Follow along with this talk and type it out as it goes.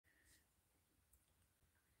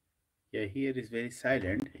Yeah, here is very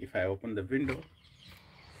silent. If I open the window,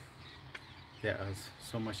 there is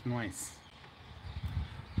so much noise.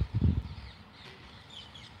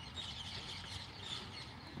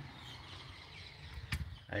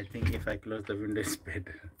 I think if I close the window, it's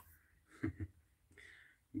better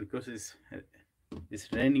because it's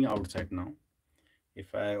raining outside now.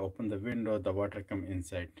 If I open the window, the water come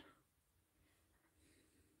inside,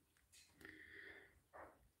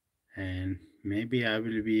 and maybe I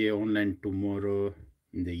will be online tomorrow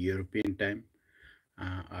in the European time,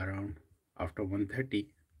 around after 1:30.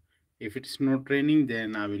 If it's not raining,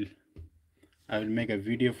 then I will make a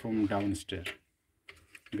video from downstairs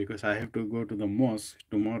because I have to go to the mosque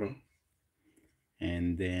tomorrow,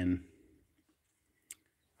 and then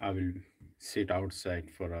I will sit outside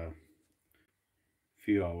for a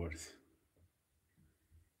few hours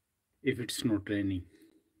if it's not raining.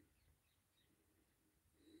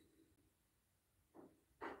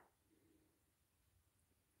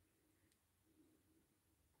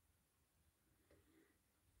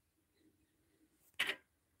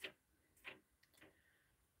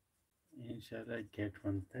 Inshallah, get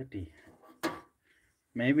 1:30.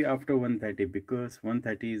 Maybe after 1:30 because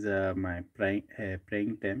 1:30 is my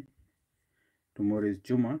praying time. Tomorrow is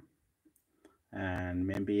Juma, and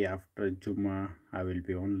maybe after Juma I will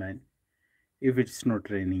be online. If it's not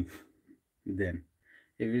raining, then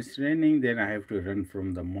if it's raining, then I have to run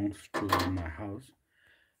from the mosque to my house.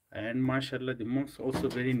 And mashallah, the mosque also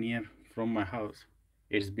very near from my house.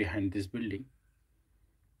 It's behind this building,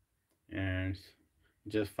 and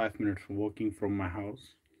just 5 minutes walking from my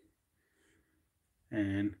house.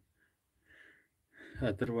 And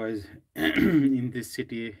otherwise, in this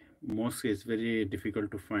city, mosque is very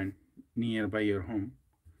difficult to find nearby your home.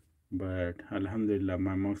 But Alhamdulillah,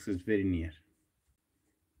 my mosque is very near.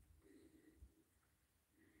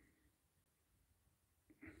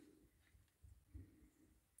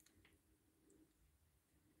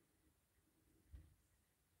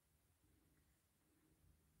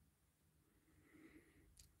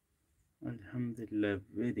 Alhamdulillah,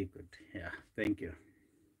 very good. Yeah, thank you.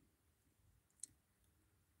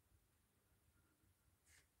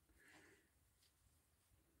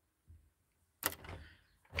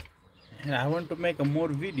 I want to make a more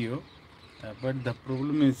video, but the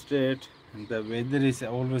problem is that the weather is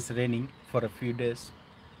always raining for a few days,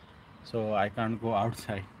 so I can't go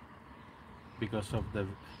outside because of the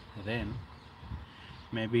rain.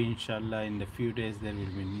 Maybe inshallah in the few days there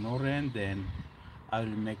will be no rain, then I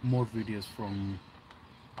will make more videos from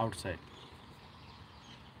outside.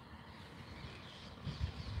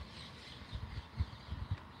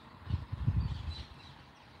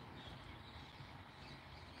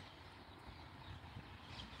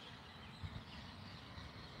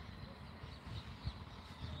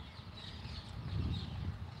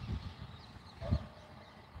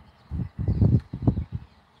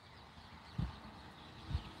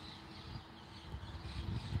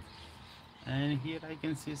 And here I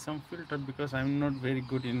can see some filter because I'm not very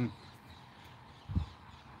good in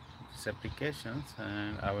these applications,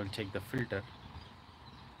 and I will check the filter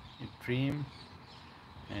in Dream.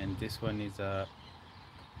 And this one is a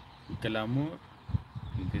Glamour,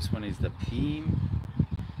 and this one is the Beam,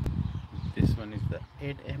 this one is the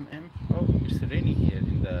 8mm. Oh, it's raining here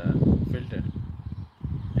in the filter.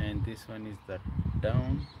 And this one is the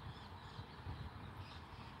Down,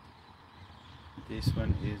 this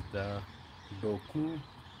one is the Doku,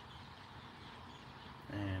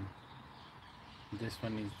 and this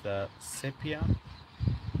one is the Sepia,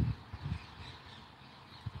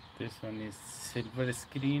 this one is Silver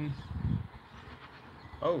Screen.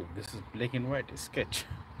 Oh, this is black and white sketch.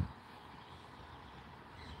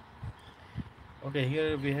 Okay,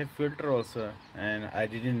 here we have filter also, and I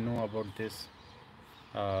didn't know about this,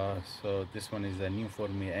 so this one is a new for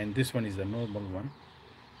me, and this one is a normal one,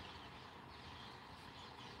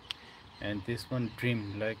 and this one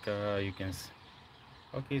Dream, like you can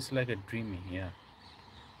okay, it's like a dreamy. Yeah,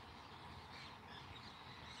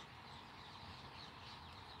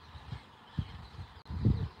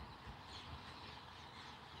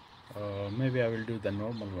 maybe I will do the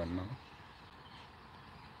normal one now.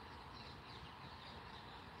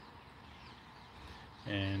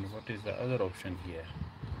 And what is the other option here?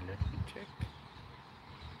 Let me check.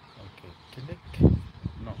 Okay, click.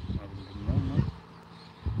 No, I will do normal.